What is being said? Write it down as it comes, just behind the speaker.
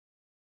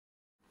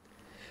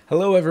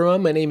Hello,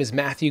 everyone. My name is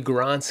Matthew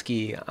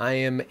Gawronski. I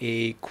am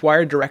a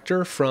choir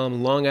director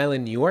from Long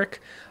Island, New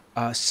York.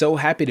 So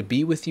happy to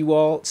be with you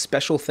all.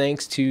 Special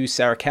thanks to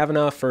Sarah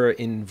Kavanaugh for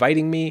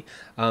inviting me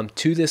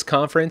to this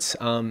conference.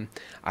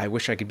 I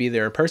wish I could be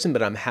there in person,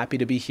 but I'm happy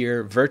to be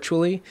here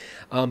virtually.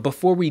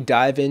 Before we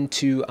dive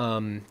into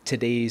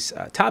today's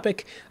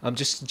topic,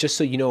 just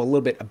so you know a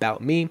little bit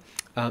about me.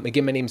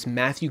 Again, my name is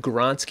Matthew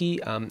Gawronski.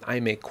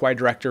 I'm a choir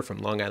director from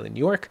Long Island, New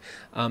York.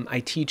 I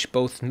teach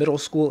both middle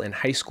school and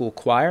high school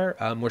choir.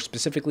 More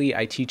specifically,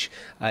 I teach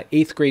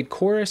 8th grade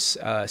chorus,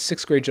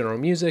 6th grade general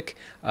music,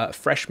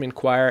 freshman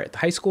choir at the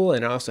high school,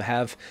 and I also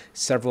have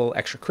several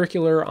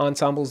extracurricular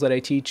ensembles that I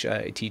teach.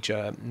 I teach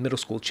middle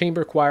school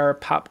chamber choir,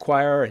 pop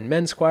choir, and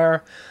men's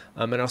choir,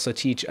 and also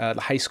teach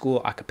the high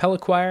school a cappella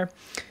choir.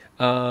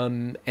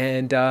 And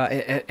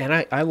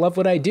I love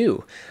what I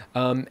do.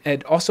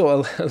 And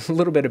also a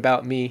little bit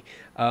about me.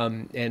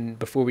 And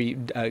before we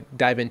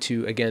dive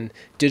into, again,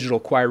 digital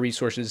choir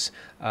resources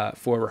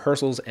for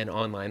rehearsals and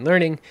online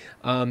learning,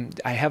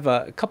 I have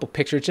a couple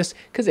pictures just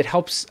because it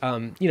helps,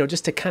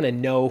 just to kind of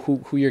know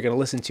who you're going to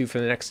listen to for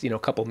the next,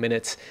 couple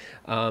minutes.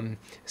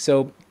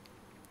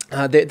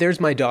 There's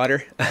my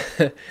daughter.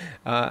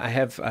 I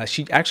have,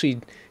 she's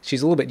a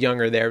little bit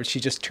younger there. She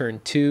just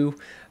turned 2.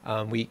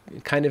 We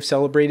kind of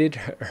celebrated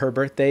her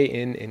birthday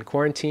in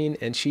quarantine,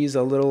 and she's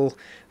a little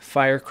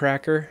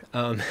firecracker,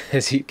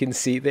 as you can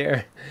see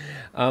there.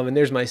 And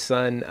there's my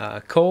son,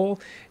 Cole,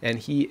 and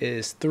he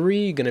is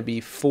 3, going to be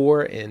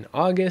 4 in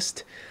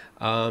August.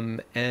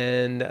 And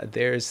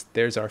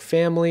there's our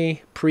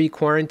family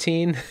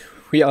pre-quarantine.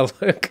 We all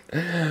look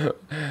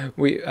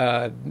we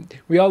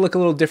all look a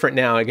little different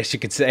now, I guess you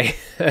could say,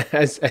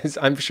 as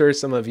I'm sure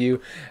some of you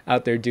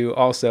out there do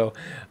also.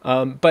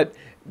 But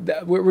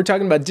we're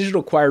talking about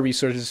digital choir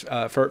resources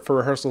for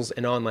rehearsals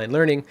and online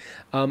learning.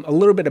 A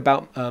little bit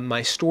about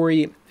my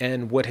story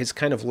and what has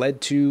kind of led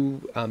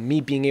to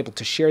me being able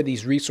to share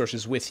these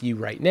resources with you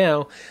right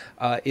now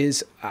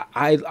is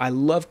I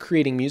love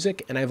creating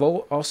music, and I've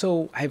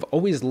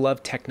always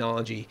loved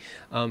technology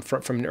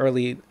from an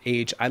early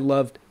age. I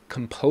loved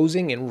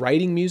composing and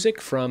writing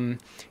music from,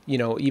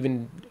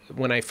 even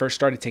when I first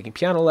started taking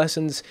piano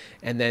lessons,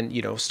 and then,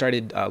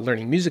 started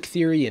learning music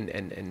theory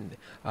and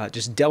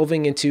just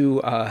delving into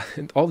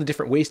all the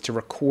different ways to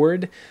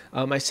record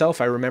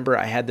myself. I remember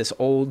I had this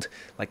old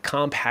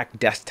compact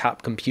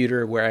desktop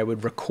computer where I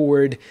would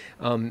record.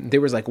 There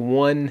was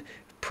one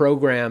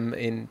program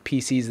in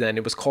PCs then.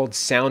 It was called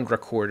Sound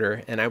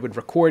Recorder, and I would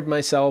record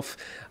myself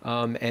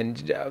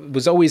and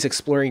was always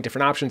exploring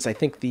different options. I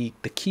think the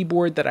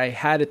keyboard that I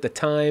had at the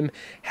time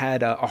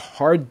had a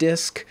hard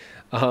disk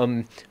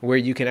where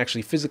you can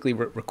actually physically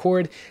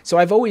record. So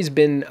I've always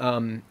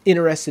been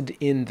interested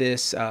in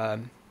this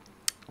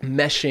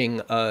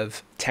meshing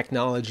of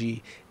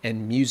technology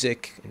and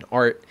music and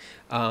art.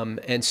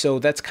 And so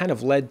that's kind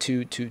of led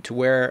to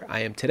where I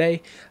am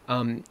today.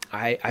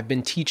 I've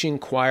been teaching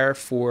choir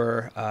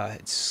for,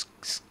 it's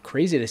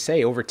crazy to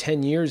say, over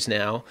 10 years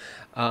now.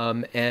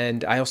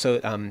 And I also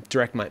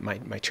direct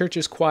my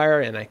church's choir,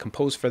 and I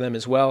compose for them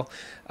as well.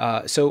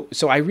 So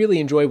I really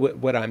enjoy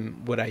what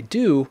I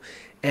do.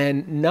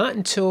 And not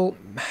until,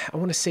 I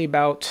want to say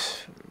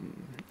about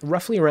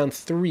roughly around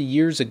 3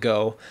 years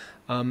ago,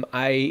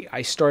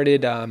 I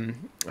started,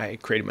 I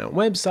created my own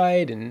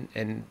website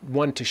and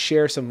wanted to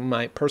share some of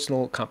my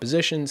personal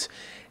compositions,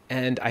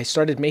 and I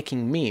started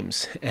making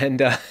memes.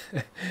 And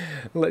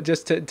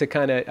just to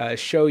kind of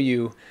show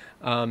you,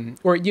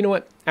 or you know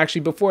what,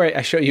 actually, before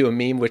I show you a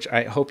meme, which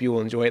I hope you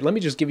will enjoy, let me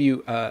just give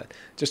you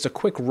just a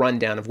quick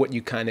rundown of what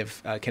you kind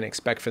of can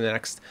expect for the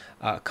next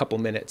couple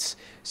minutes.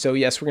 So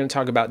yes, we're going to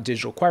talk about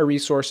digital choir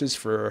resources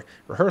for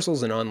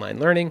rehearsals and online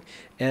learning.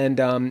 And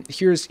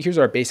here's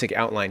our basic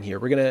outline here.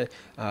 I'm going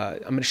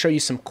to show you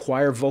some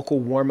choir vocal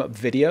warm-up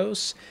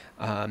videos.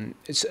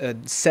 It's a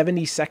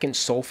 70-second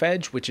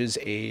solfege, which is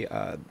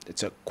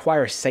it's a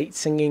choir sight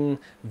singing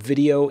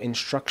video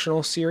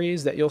instructional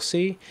series that you'll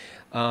see.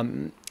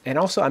 And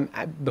also,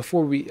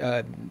 before we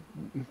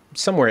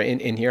somewhere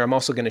in here, I'm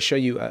also going to show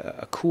you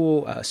a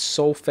cool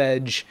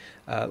solfege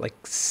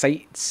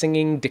sight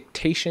singing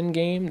dictation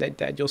game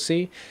that you'll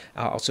see.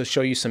 I'll also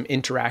show you some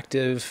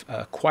interactive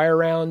choir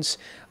rounds,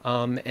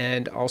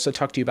 and also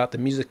talk to you about the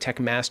Music Tech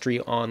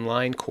Mastery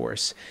online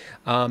course.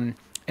 So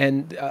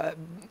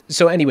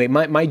anyway,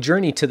 my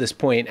journey to this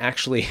point,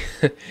 actually,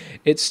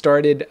 it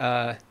started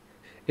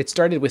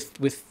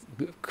with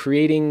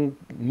creating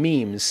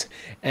memes.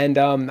 And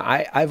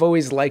I've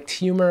always liked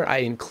humor. I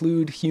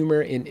include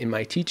humor in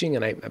my teaching,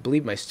 and I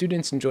believe my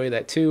students enjoy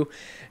that too.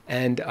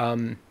 And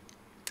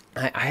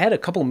I had a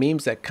couple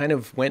memes that kind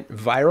of went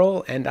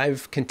viral, and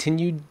I've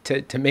continued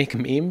to make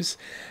memes,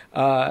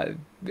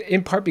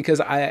 in part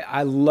because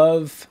I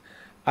love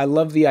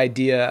the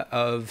idea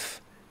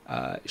of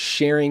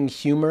sharing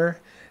humor.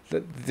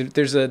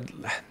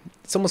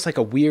 It's almost like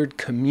a weird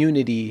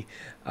community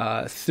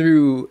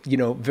through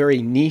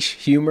very niche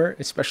humor,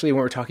 especially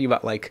when we're talking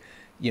about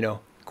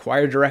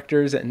choir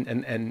directors and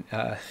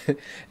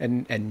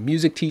and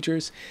music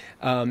teachers.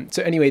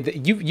 So anyway,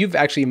 you've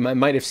actually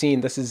might have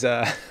seen, this is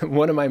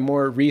one of my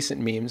more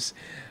recent memes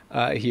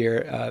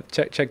here.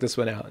 Check this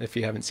one out if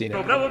you haven't seen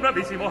it. Bravo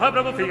bravissimo,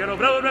 bravo Figaro,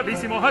 bravo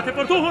bravissimo, hatte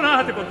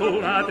fortuna,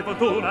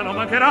 non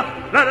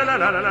mancherà. La la la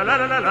la la la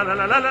la la la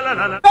la la la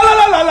la la.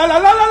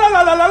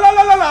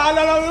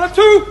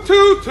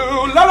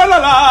 La la la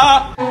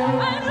la.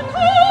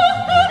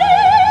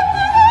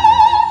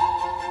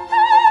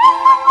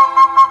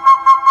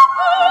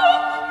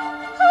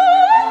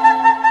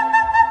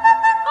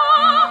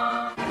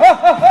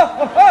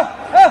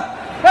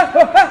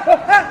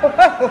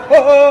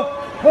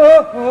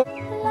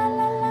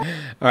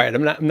 All right,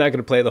 I'm not going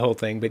to play the whole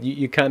thing, but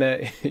you kind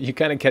of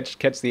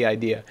catch the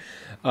idea,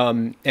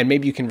 and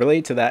maybe you can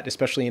relate to that,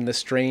 especially in the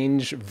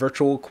strange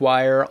virtual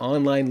choir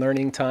online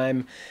learning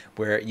time,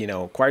 where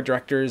choir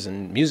directors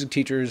and music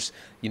teachers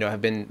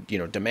have been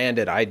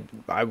demanded. I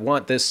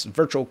want this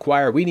virtual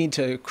choir. We need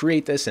to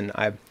create this, and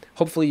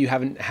hopefully you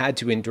haven't had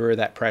to endure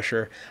that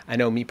pressure. I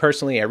know me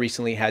personally, I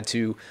recently had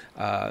to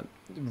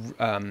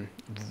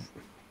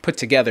put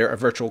together a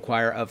virtual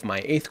choir of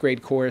my 8th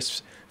grade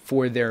chorus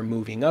for their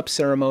moving up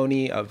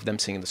ceremony of them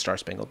singing the Star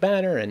Spangled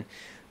Banner. And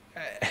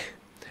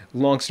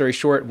long story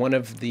short, one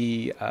of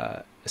the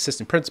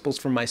assistant principals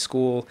from my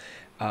school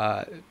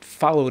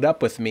followed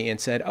up with me and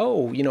said,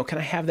 oh, can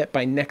I have that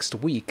by next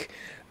week?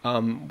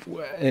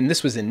 And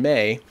this was in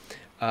May.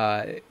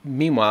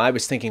 Meanwhile, I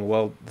was thinking,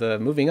 well, the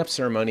moving up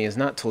ceremony is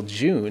not till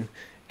June.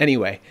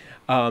 Anyway,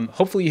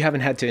 hopefully you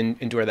haven't had to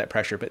endure that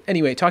pressure. But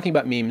anyway, talking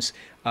about memes,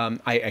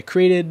 I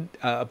created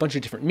a bunch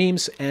of different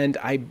memes, and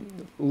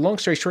long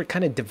story short,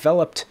 kind of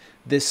developed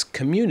this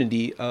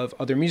community of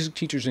other music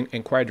teachers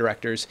and choir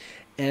directors.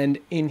 And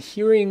in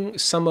hearing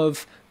some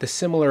of the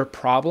similar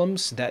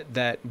problems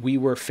that we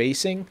were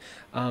facing,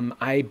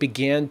 I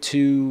began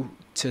to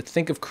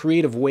think of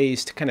creative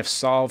ways to kind of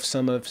solve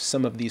some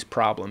of these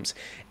problems.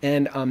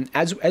 And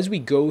as we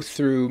go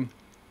through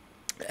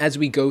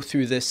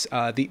this,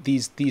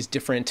 these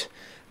different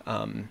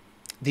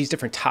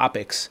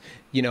topics,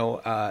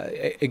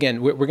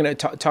 again, we're going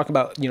to talk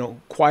about,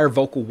 choir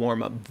vocal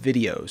warm-up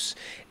videos.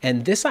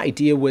 And this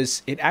idea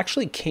it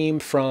actually came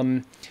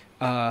from,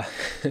 I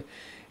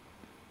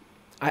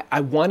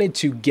wanted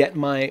to get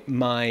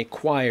my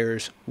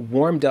choirs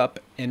warmed up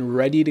and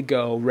ready to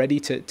go, ready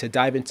to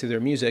dive into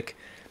their music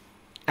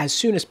as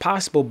soon as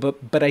possible,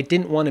 but I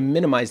didn't want to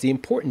minimize the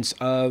importance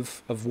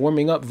of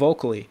warming up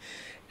vocally.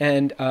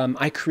 And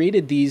I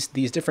created these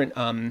different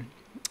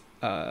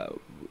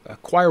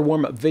choir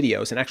warm-up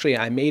videos, and actually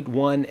I made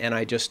one and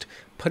I just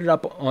put it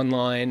up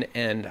online,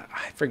 and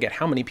I forget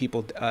how many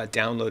people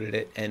downloaded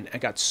it, and I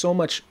got so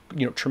much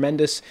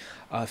tremendous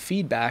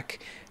feedback.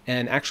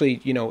 And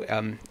actually,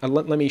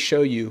 let me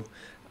show you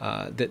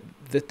that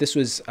this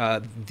was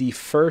the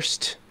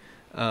first.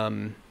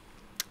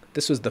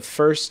 This was the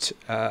first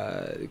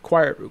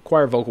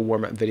choir vocal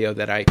warm-up video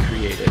that I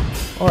created.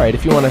 All right,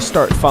 if you want to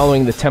start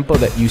following the tempo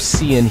that you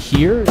see in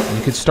here,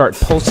 you could start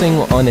pulsing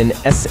on an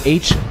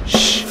SH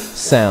sh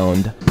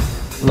sound.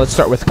 Let's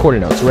start with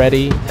quarter notes.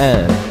 Ready?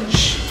 And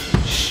sh,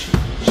 sh,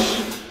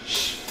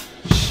 sh,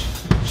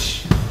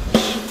 sh,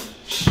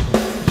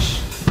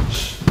 sh.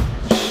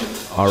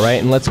 All right,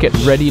 and let's get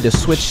ready to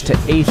switch to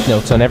 8th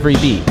notes on every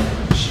beat.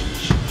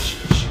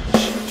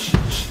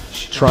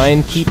 Try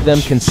and keep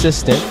them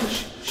consistent.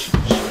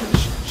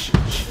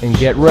 And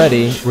get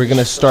ready, we're going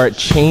to start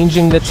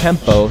changing the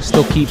tempo,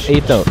 still keep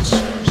 8 notes.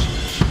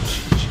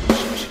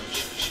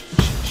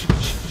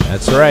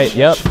 That's right,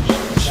 yep,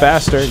 it's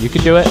faster, you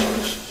can do it.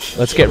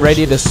 Let's get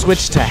ready to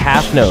switch to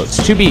half notes,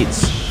 2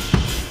 beats.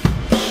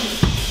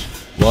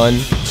 1,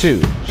 2,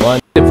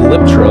 1.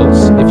 Lip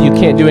trills. If you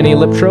can't do any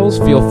lip trills,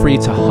 feel free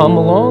to hum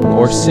along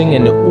or sing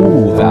an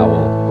ooh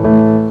vowel.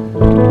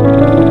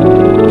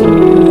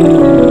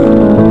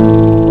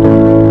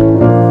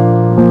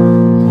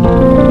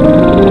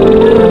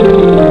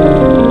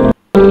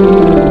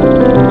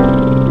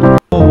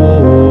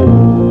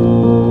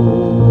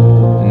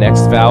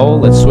 Vowel,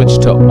 let's switch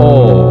to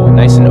O,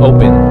 nice and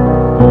open.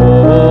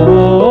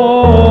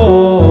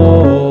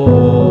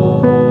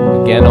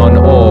 Again on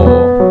O.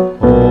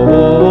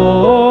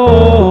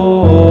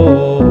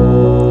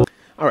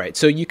 All right,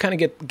 so you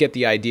kind of get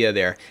the idea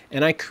there.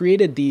 And I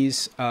created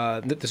these,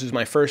 this was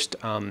my first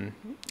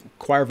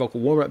choir vocal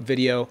warm-up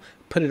video,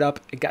 put it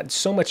up. It got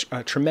so much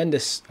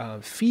tremendous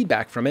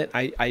feedback from it.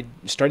 I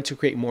started to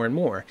create more and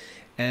more.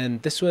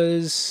 And this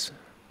was,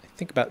 I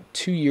think, about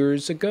 2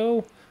 years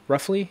ago.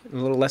 Roughly a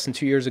little less than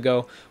 2 years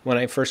ago, when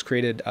I first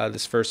created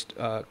this first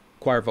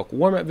choir vocal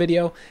warm-up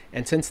video.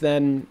 And since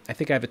then, I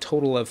think I have a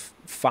total of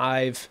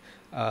five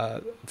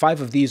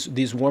of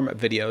these warm-up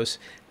videos.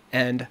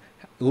 And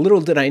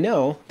little did I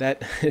know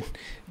that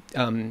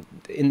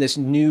in this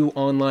new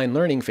online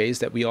learning phase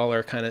that we all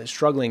are kind of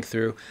struggling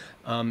through,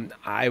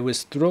 I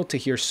was thrilled to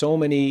hear so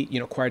many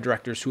choir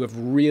directors who have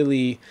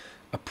really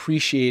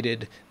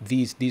appreciated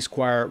these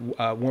choir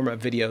warm-up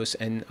videos,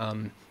 and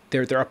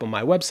they're up on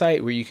my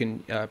website, where you can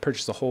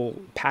purchase a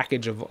whole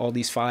package of all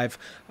these 5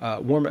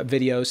 warm-up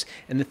videos.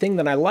 And the thing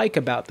that I like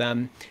about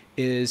them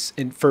is,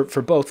 and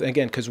for both,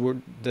 again, because we're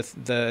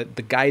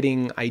the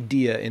guiding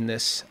idea in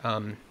this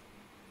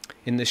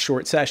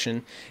short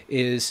session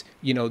is,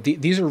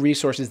 these are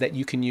resources that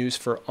you can use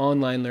for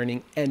online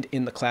learning and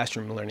in the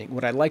classroom learning.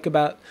 What I like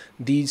about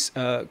these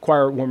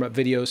choir warm-up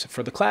videos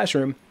for the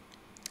classroom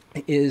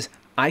is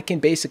I can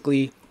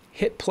basically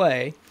hit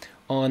play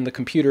on the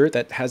computer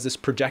that has this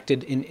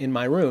projected in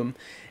my room,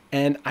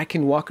 and I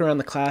can walk around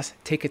the class,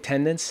 take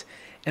attendance.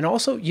 And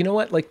also,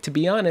 like, to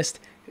be honest,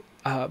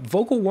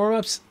 vocal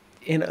warm-ups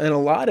in a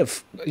lot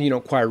of,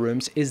 choir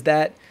rooms is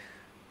that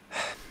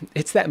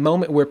it's that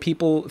moment where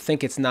people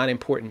think it's not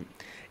important.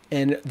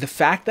 And the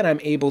fact that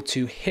I'm able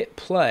to hit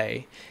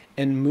play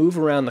and move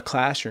around the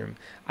classroom,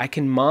 I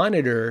can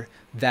monitor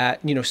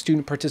that,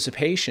 student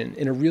participation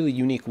in a really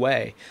unique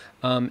way.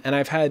 And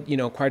I've had,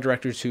 choir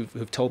directors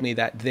who've told me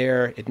that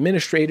their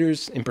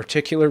administrators in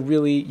particular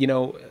really,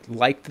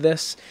 liked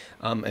this,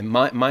 and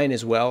mine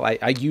as well.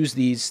 I use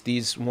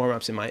these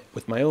warm-ups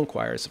with my own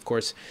choirs, of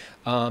course,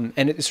 and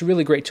it's a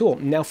really great tool.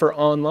 Now for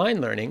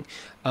online learning,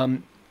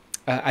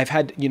 I've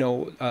had,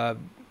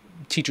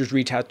 teachers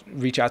reach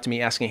out to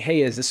me asking,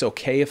 hey, is this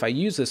okay if I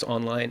use this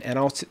online? And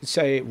I'll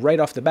say right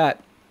off the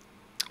bat,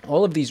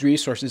 all of these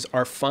resources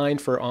are fine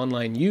for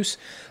online use,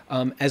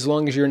 as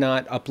long as you're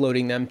not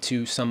uploading them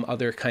to some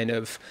other kind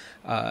of,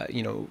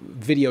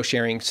 video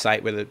sharing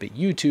site, whether it be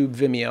YouTube,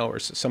 Vimeo, or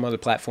some other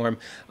platform.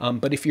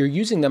 But if you're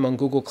using them on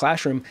Google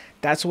Classroom,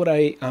 that's what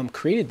I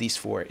created these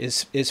for,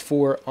 is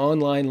for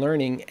online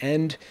learning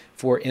and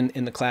for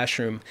in the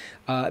classroom.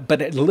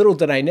 But little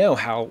did I know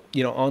how,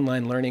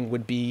 online learning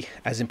would be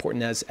as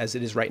important as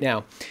it is right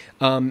now.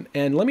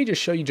 And let me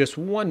just show you just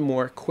one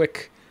more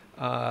quick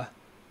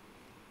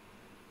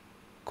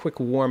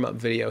warm-up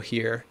video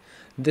here.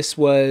 This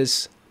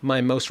was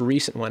my most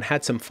recent one.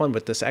 Had some fun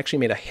with this. I actually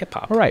made a hip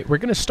hop. All right, we're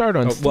going to start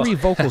on 3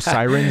 vocal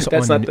sirens.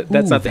 That's on not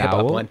the hip hop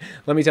vowel. one.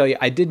 Let me tell you,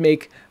 I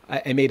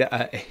made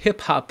a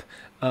hip hop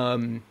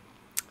vocal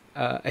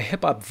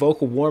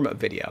warm-up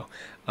video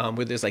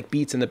where there's like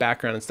beats in the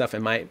background and stuff.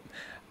 And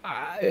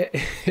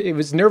it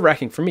was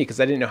nerve-wracking for me because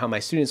I didn't know how my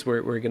students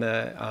were going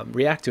to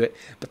react to it,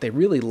 but they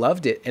really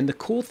loved it. And the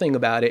cool thing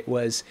about it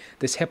was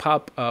this hip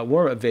hop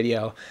warm-up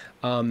video.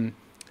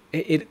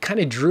 It kind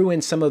of drew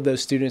in some of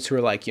those students who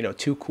are like,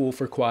 too cool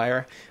for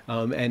choir.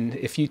 And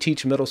if you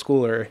teach middle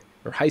school or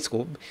high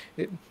school,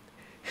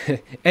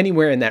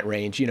 anywhere in that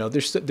range,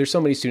 there's so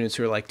many students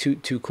who are like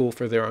too cool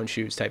for their own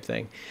shoes type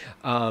thing.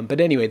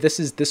 But anyway,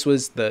 this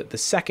was the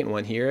second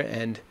one here,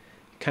 and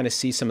kind of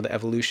see some of the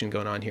evolution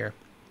going on here.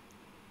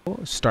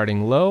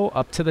 Starting low,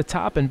 up to the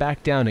top, and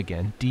back down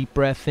again. Deep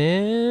breath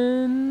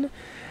in,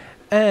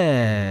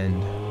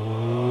 and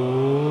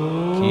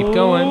keep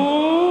going,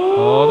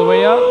 all the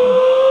way up.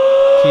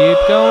 Keep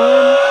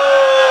going,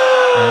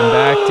 and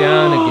back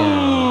down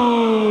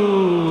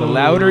again. The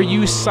louder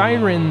you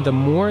siren, the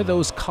more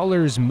those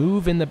colors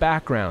move in the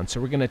background.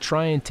 So we're going to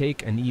try and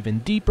take an even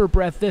deeper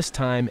breath this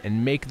time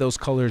and make those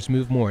colors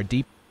move more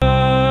deep. Again,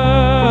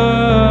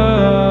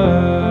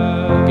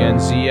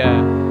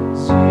 Zia.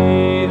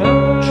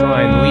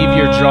 Try and leave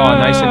your jaw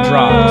nice and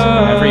dropped.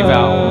 Every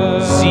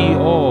vowel.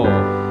 Z-O.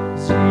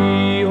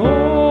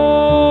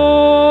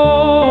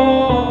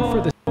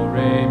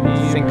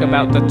 Think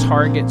about the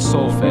target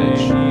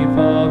solfege.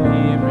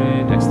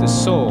 Next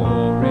is sol.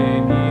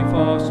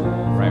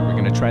 Right, we're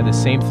going to try the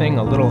same thing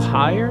a little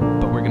higher,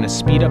 but we're going to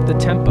speed up the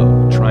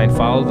tempo. Try and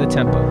follow the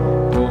tempo.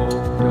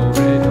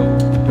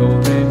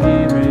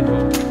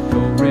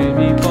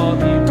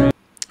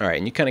 All right,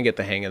 and you kind of get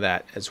the hang of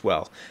that as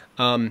well.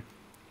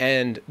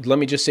 And let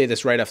me just say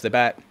this right off the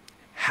bat.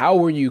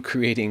 How are you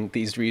creating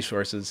these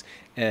resources?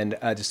 And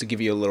just to give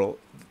you a little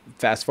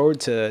fast forward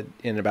to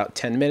in about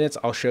 10 minutes,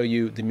 I'll show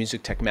you the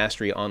Music Tech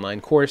Mastery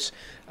online course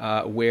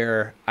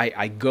where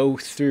I go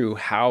through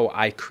how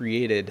I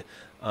created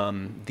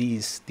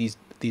these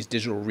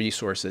digital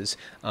resources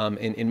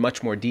in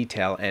much more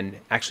detail, and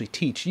actually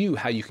teach you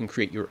how you can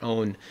create your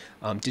own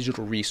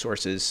digital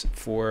resources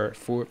for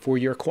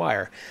your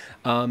choir.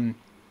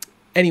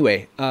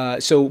 Anyway,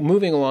 so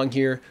moving along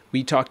here,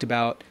 we talked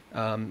about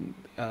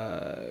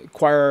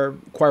choir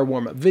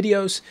warm-up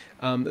videos.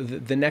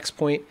 The next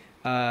point,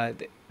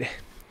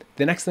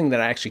 the next thing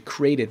that I actually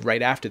created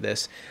right after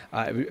this,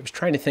 I was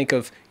trying to think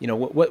of,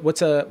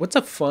 what's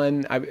a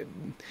fun,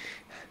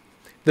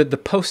 the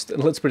post,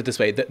 let's put it this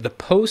way, the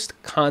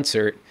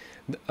post-concert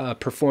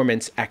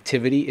performance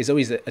activity is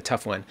always a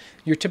tough one.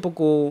 Your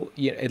typical,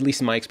 at least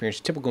in my experience,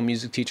 your typical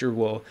music teacher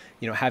will,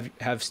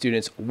 have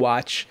students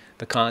watch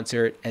the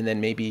concert, and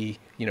then maybe,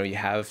 you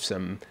have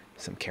some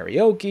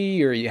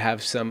karaoke, or you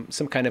have some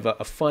kind of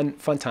a fun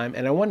time.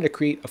 And I wanted to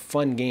create a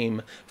fun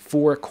game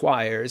for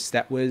choirs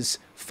that was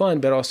fun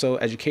but also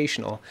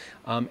educational.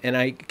 And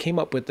I came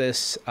up with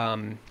this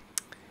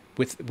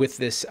with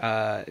this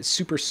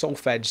Super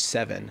Solfege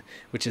 7,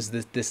 which is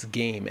this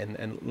game.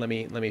 And let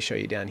me show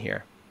you down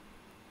here.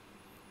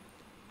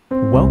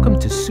 Welcome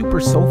to Super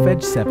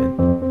Solfege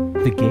 7.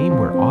 the game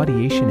where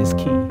audiation is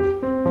key.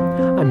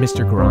 I'm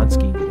Mr.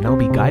 Gawronski, and I'll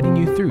be guiding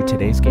you through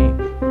today's game.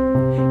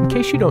 In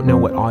case you don't know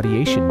what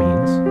audiation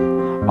means,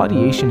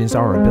 audiation is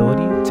our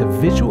ability to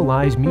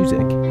visualize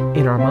music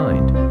in our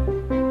mind.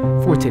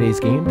 For today's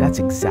game, that's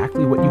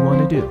exactly what you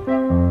want to do.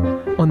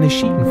 On the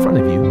sheet in front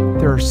of you,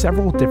 there are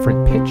several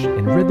different pitch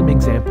and rhythm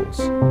examples.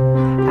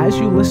 As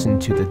you listen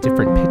to the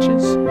different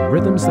pitches and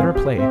rhythms that are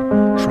played,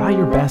 try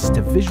your best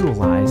to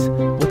visualize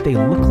what they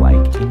look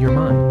like in your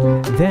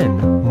mind.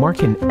 Then,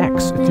 mark an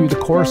X through the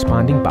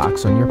corresponding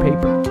box on your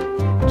paper.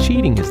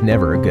 Cheating is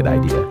never a good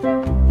idea,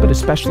 but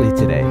especially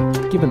today,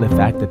 given the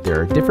fact that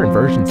there are different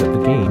versions of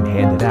the game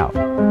handed out.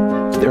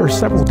 There are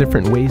several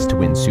different ways to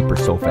win Super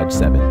Solfege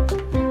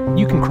 7.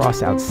 You can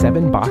cross out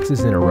 7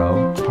 boxes in a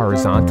row,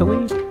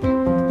 horizontally,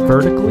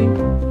 vertically,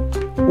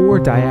 or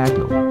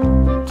diagonally.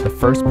 The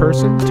first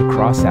person to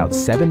cross out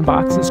 7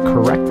 boxes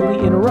correctly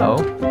in a row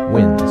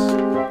wins.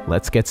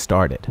 Let's get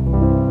started.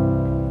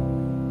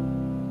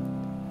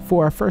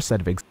 For our first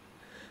set of examples.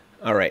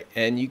 All right,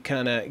 and you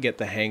kind of get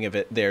the hang of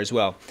it there as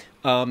well.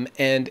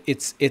 And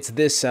it's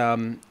this,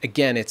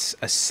 again, it's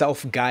a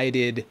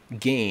self-guided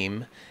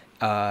game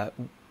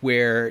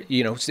where,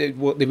 you know, it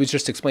was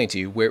just explained to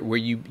you, where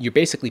you're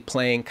basically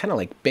playing kind of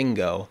like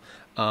bingo,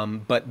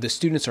 but the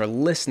students are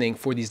listening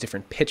for these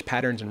different pitch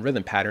patterns and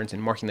rhythm patterns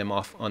and marking them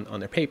off on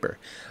their paper.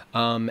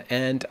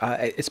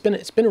 It's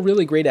been a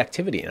really great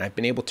activity, and I've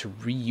been able to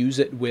reuse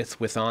it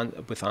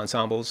with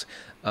ensembles.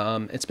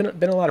 It's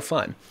been a lot of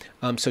fun.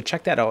 So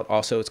check that out.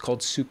 Also, it's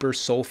called Super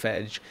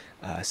Solfege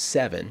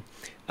 7,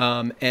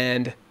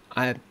 and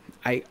I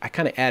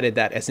kind of added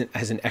that as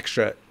an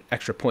extra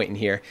point in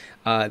here.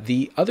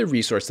 The other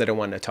resource that I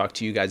wanted to talk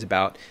to you guys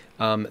about,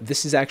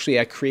 this is actually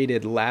I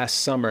created last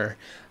summer,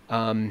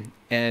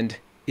 and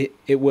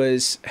it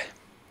was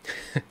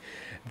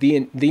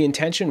the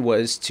intention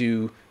was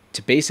to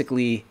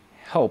basically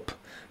help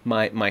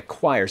my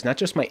choirs, not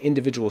just my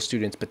individual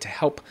students, but to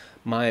help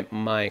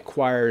my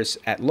choirs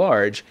at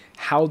large,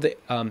 how to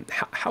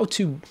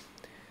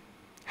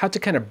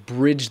kind of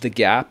bridge the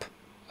gap,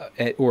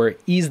 or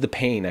ease the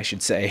pain, I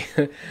should say,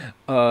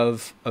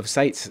 of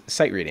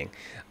sight reading.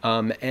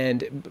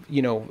 And,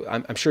 you know,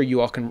 I'm sure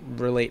you all can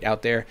relate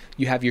out there.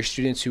 You have your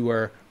students who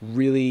are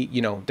really,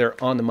 you know,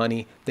 they're on the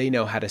money. They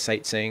know how to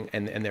sight sing,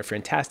 and they're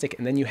fantastic.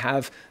 And then you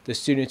have the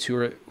students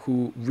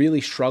who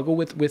really struggle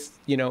with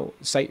you know,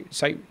 sight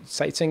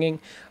singing.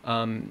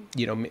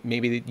 You know,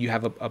 maybe you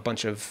have a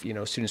bunch of, you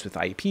know, students with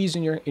IEPs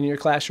in your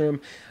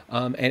classroom,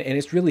 and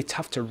it's really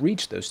tough to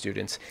reach those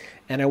students.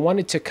 And I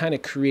wanted to kind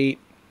of create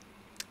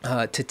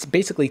to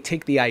basically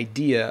take the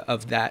idea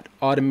of that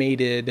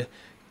automated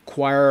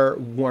choir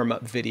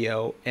warm-up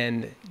video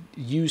and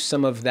use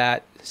some of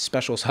that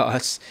special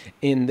sauce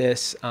in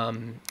this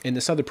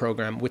other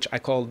program, which I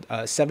called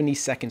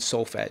 70-second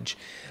solfege.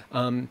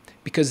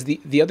 Because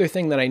the other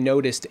thing that I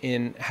noticed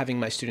in having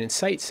my students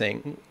sight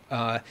sing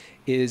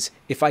is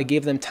if I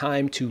gave them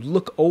time to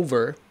look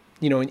over,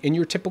 you know, in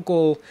your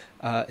typical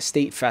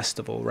state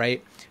festival,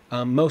 right?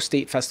 Most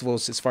state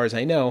festivals, as far as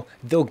I know,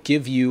 they'll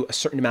give you a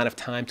certain amount of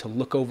time to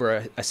look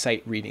over a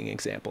sight reading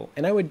example.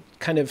 And I would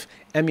kind of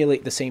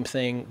emulate the same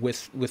thing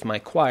with my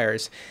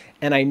choirs.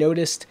 And I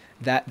noticed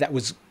that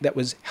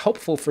was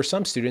helpful for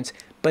some students,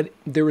 but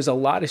there was a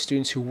lot of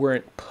students who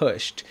weren't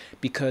pushed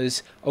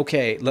because,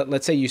 okay,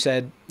 let's say you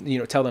said, you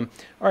know, tell them,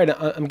 all right,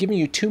 I'm giving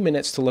you 2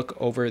 minutes to look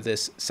over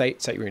this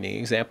sight reading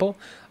example.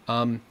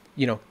 You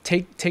know,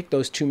 take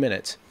those 2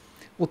 minutes.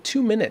 Well,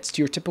 2 minutes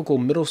to your typical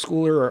middle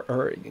schooler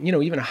or you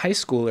know, even a high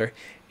schooler,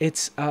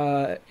 it's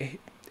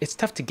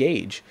tough to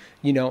gauge.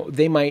 You know,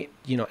 they might,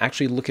 you know,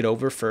 actually look it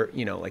over for,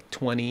 you know, like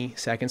 20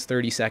 seconds,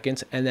 30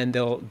 seconds, and then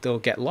they'll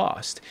get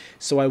lost.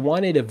 So I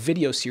wanted a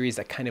video series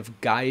that kind of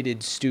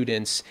guided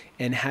students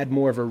and had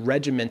more of a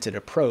regimented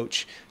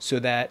approach so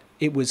that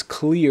it was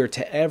clear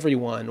to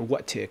everyone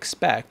what to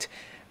expect.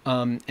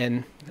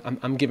 And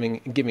I'm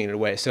giving it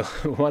away. So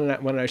why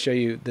don't I show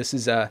you? This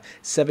is a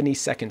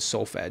 70-second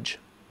solfege.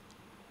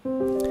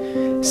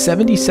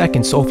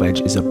 70-second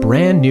solfege is a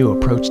brand new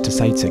approach to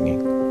sight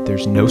singing.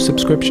 There's no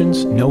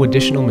subscriptions, no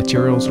additional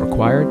materials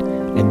required,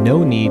 and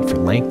no need for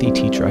lengthy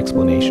teacher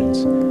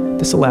explanations.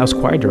 This allows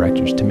choir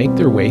directors to make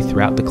their way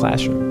throughout the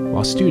classroom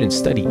while students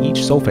study each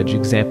solfege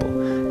example,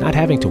 not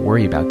having to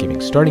worry about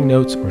giving starting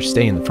notes or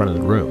stay in the front of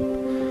the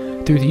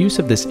room. Through the use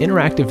of this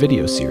interactive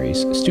video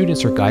series,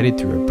 students are guided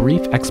through a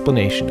brief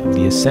explanation of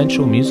the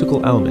essential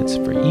musical elements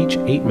for each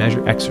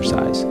 8-measure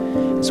exercise,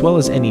 as well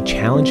as any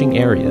challenging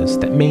areas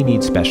that may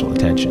need special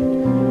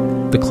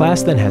attention. The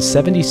class then has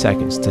 70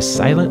 seconds to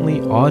silently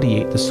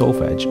audiate the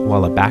solfege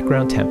while a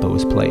background tempo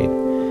is played.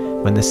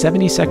 When the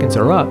 70 seconds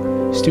are up,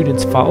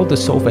 students follow the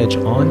solfege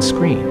on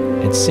screen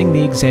and sing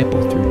the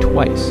example through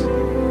twice.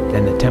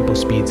 Then the tempo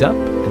speeds up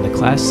and the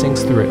class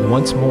sings through it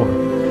once more,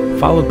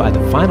 followed by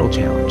the final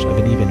challenge of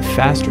an even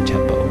faster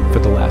tempo for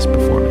the last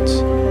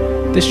performance.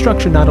 This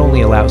structure not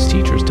only allows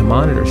teachers to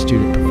monitor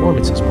student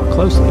performances more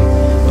closely,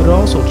 but it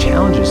also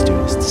challenges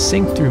students to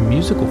sing through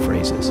musical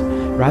phrases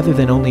rather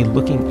than only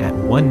looking at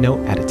one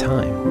note at a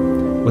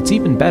time. What's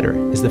even better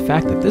is the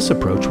fact that this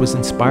approach was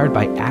inspired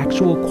by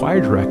actual choir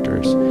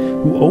directors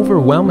who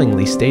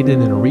overwhelmingly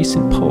stated in a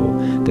recent poll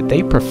that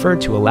they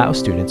preferred to allow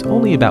students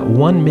only about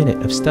 1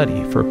 minute of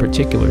study for a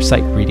particular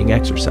sight reading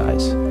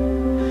exercise.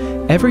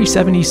 Every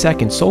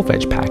 70-second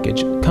solfege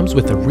package comes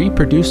with a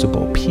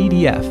reproducible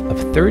PDF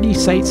of 30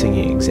 sight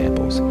singing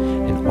examples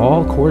and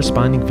all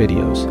corresponding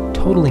videos,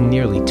 totaling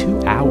nearly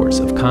 2 hours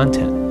of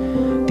content.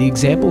 The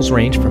examples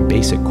range from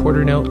basic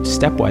quarter note,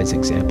 stepwise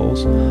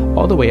examples,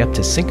 all the way up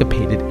to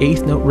syncopated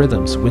eighth note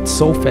rhythms with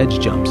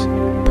solfege jumps,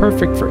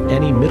 perfect for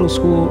any middle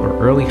school or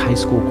early high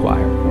school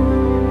choir.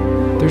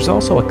 There's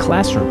also a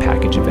classroom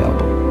package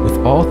available with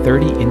all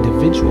 30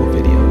 individual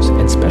videos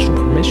and special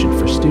permission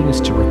for students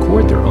to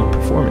record their own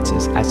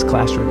performances as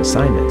classroom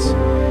assignments.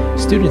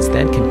 Students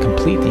then can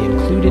complete the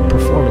included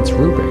performance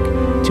rubric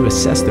to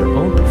assess their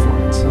own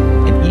performance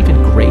and even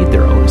grade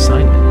their own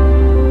assignment.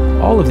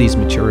 All of these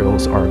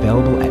materials are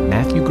available at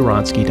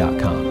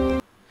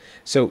MatthewGawronski.com.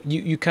 So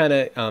you kind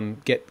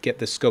of get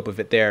the scope of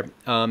it there.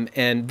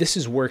 And this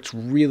has worked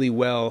really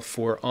well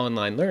for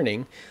online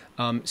learning,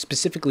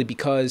 specifically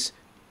because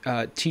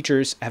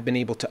teachers have been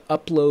able to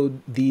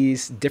upload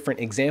these different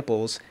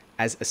examples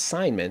as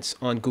assignments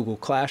on Google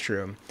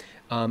Classroom.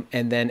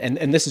 And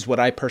this is what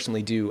I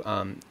personally do,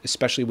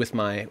 especially with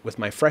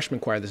my freshman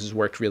choir. This has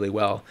worked really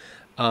well.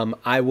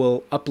 I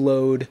will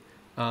upload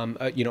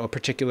a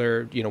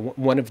particular,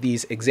 one of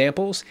these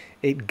examples.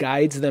 It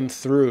guides them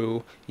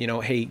through,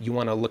 hey, you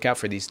want to look out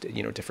for these,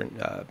 different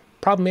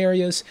problem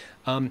areas.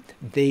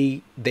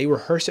 They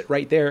rehearse it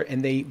right there,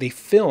 and they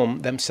film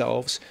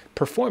themselves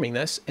performing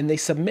this, and they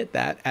submit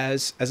that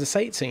as a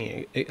sight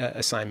singing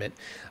assignment.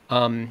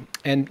 And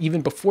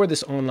even before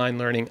this online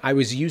learning, I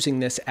was using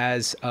this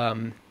as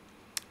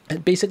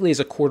basically as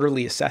a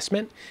quarterly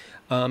assessment.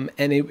 And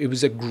it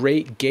was a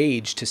great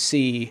gauge to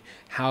see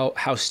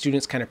how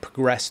students kind of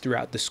progress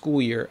throughout the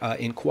school year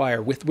in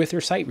choir with their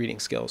sight reading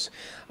skills.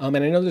 And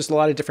I know there's a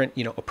lot of different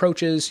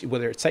approaches,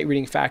 whether it's Sight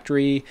Reading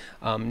Factory,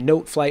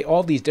 Note Flight,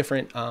 all these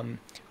different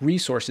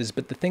resources.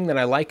 But the thing that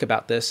I like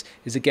about this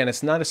is, again,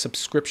 it's not a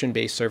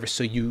subscription-based service,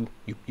 so you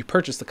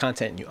purchase the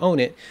content and you own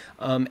it,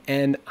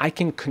 and I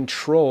can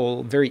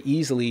control very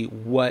easily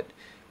what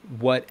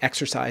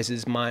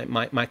exercises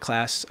my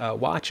class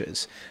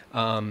watches,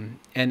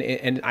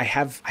 and I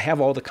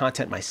have all the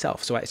content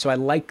myself. So I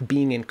like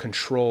being in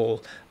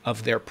control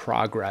of their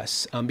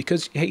progress,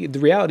 because hey, the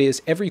reality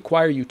is every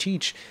choir you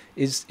teach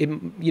it's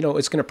going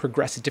to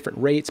progress at different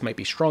rates, might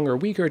be stronger or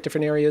weaker at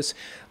different areas.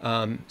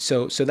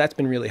 So that's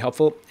been really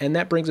helpful, and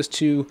that brings us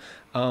to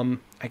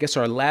I guess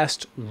our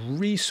last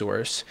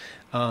resource,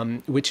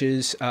 which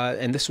is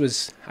and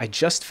I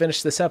just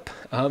finished this up.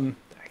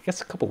 I guess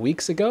a couple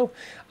weeks ago.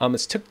 It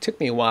took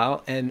me a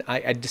while, and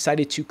I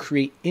decided to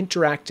create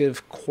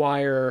interactive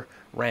choir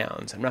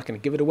rounds. I'm not going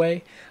to give it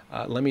away.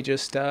 Let me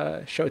just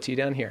show it to you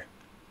down here.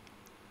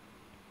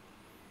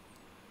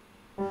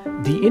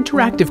 The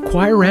Interactive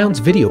Choir Rounds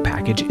video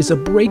package is a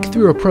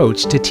breakthrough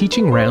approach to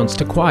teaching rounds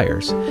to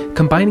choirs.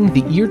 Combining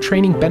the ear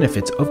training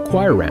benefits of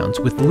choir rounds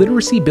with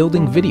literacy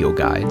building video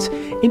guides,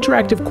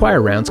 Interactive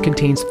Choir Rounds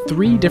contains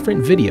 3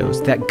 different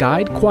videos that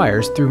guide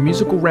choirs through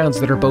musical rounds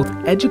that are both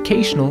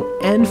educational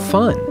and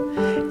fun.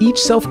 Each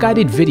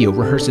self-guided video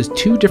rehearses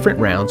 2 different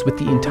rounds with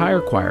the entire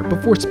choir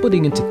before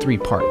splitting into 3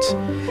 parts.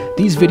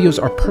 These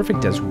videos are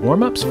perfect as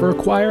warm-ups for a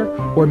choir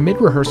or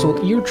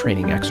mid-rehearsal ear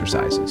training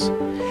exercises.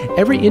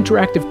 Every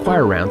Interactive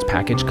Choir Rounds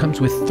package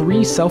comes with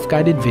 3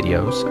 self-guided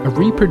videos, a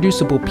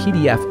reproducible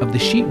PDF of the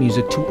sheet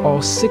music to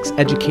all 6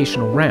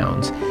 educational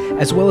rounds,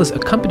 as well as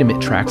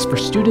accompaniment tracks for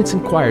students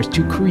and choirs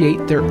to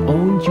create their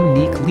own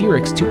unique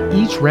lyrics to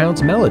each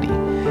round's melody.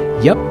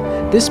 Yep,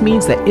 this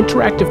means that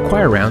Interactive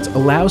Choir Rounds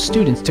allows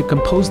students to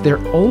compose their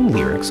own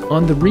lyrics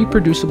on the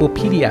reproducible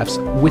PDFs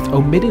with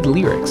omitted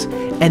lyrics,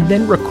 and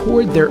then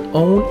record their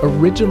own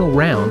original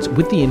rounds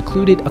with the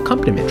included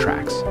accompaniment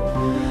tracks.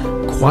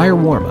 Choir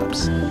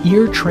warm-ups,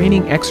 ear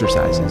training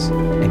exercises,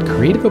 and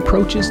creative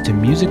approaches to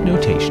music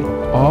notation,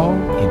 all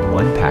in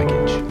one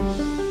package.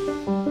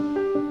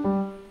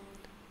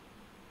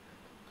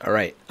 All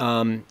right,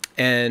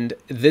 and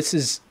this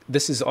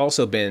has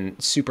also been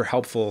super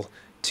helpful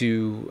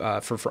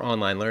for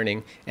online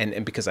learning,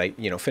 and because I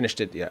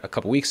finished it a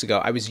couple weeks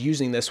ago, I was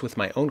using this with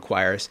my own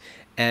choirs,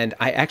 and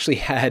I actually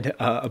had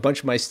a bunch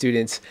of my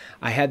students.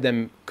 I had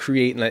them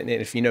create, and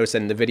if you notice that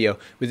in the video,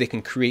 where they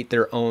can create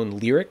their own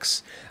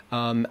lyrics.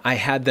 I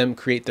had them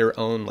create their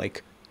own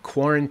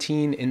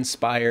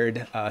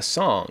quarantine-inspired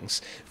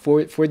songs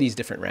for these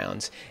different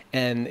rounds,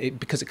 and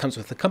because it comes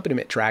with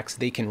accompaniment tracks,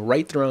 they can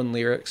write their own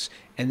lyrics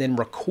and then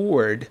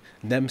record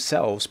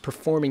themselves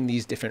performing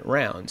these different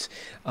rounds.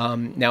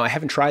 Now, I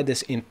haven't tried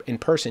this in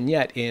person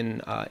yet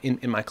in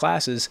my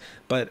classes,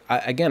 but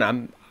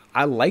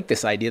I like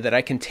this idea that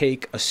I can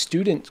take a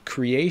student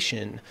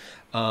creation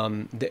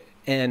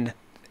and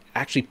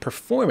actually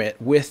perform it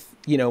with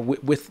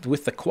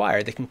the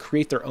choir. They can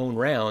create their own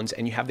rounds,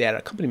 and you have that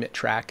accompaniment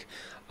track,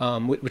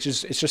 which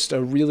is, it's just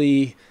a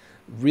really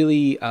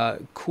really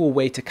cool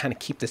way to kind of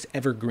keep this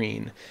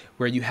evergreen,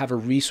 where you have a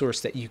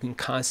resource that you can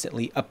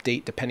constantly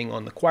update depending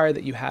on the choir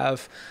that you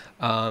have.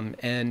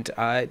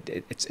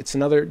 It's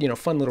another,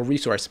 fun little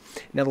resource.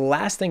 Now, the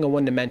last thing I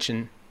wanted to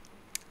mention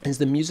is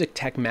the Music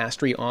Tech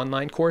Mastery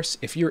online course.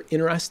 If you're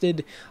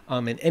interested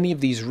in any of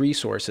these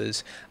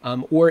resources,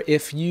 or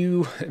if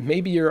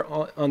maybe you're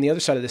on the other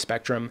side of the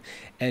spectrum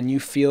and you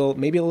feel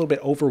maybe a little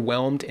bit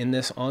overwhelmed in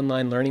this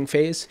online learning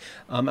phase,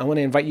 I want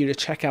to invite you to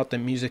check out the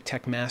Music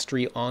Tech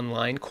Mastery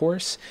online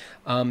course.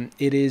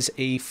 It is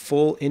a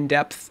full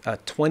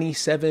in-depth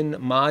 27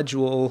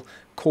 module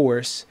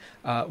course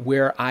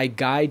where I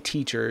guide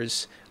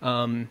teachers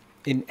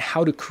in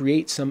how to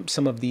create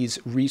some of these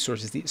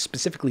resources,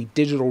 specifically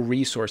digital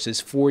resources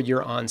for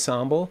your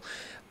ensemble.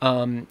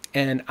 The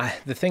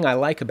thing I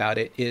like about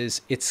it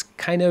is it's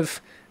kind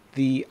of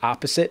the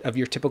opposite of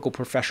your typical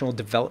professional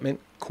development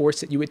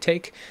course that you would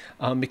take,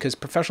 because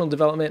professional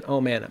development,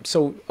 oh man, I'm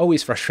so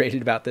always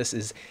frustrated about this,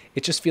 is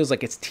it just feels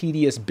like it's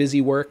tedious,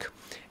 busy work,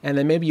 and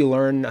then maybe you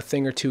learn a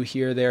thing or two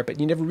here or there, but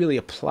you never really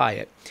apply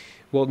it.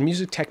 Well, the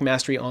Music Tech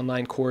Mastery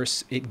online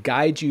course, it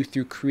guides you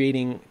through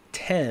creating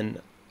 10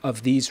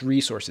 of these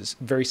resources,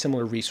 very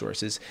similar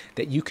resources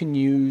that you can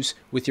use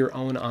with your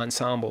own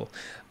ensemble.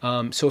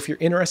 So if you're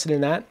interested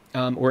in that,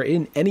 or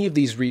in any of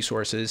these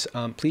resources,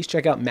 please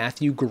check out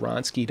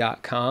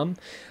MatthewGawronski.com.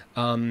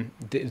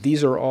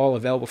 These are all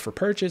available for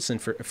purchase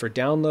and for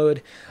download.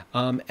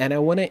 And I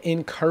want to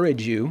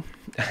encourage you,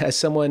 as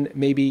someone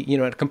maybe,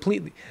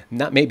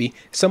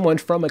 someone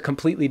from a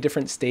completely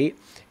different state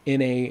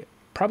in a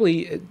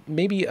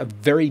maybe a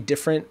very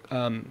different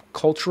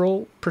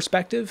cultural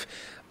perspective.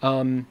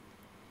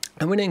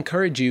 I want to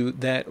encourage you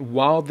that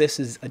while this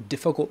is a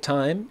difficult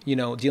time,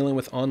 dealing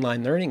with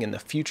online learning and the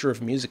future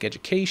of music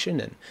education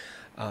and,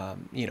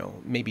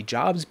 maybe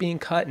jobs being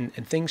cut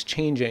and things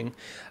changing,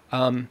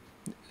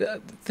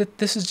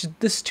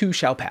 this too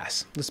shall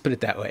pass. Let's put it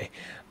that way.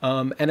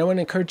 And I want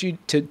to encourage you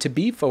to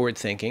be forward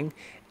thinking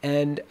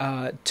and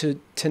to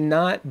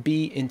not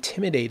be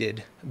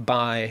intimidated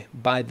by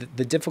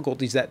the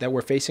difficulties that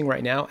we're facing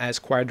right now as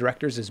choir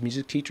directors, as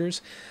music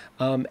teachers.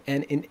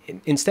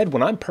 Instead,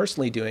 what I'm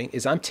personally doing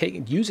is I'm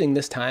using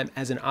this time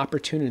as an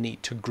opportunity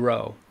to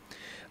grow.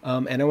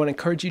 And I want to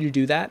encourage you to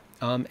do that.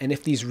 And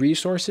if these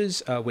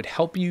resources would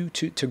help you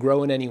to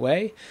grow in any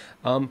way,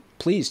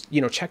 please,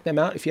 check them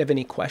out. If you have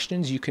any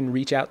questions, you can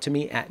reach out to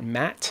me at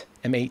Matt,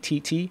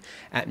 M-A-T-T,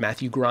 at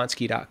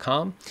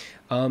MatthewGawronski.com.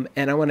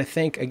 And I want to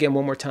thank, again,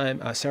 one more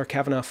time, Sarah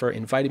Kavanaugh for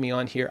inviting me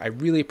on here. I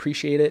really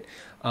appreciate it.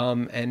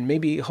 And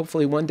maybe,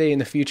 hopefully, one day in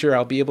the future,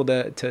 I'll be able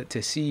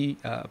to see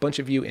a bunch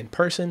of you in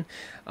person.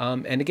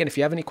 And again, if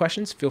you have any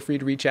questions, feel free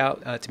to reach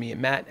out to me at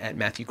Matt at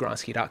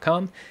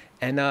MatthewGawronski.com.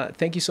 And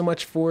thank you so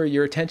much for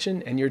your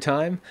attention and your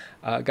time.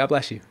 God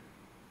bless you.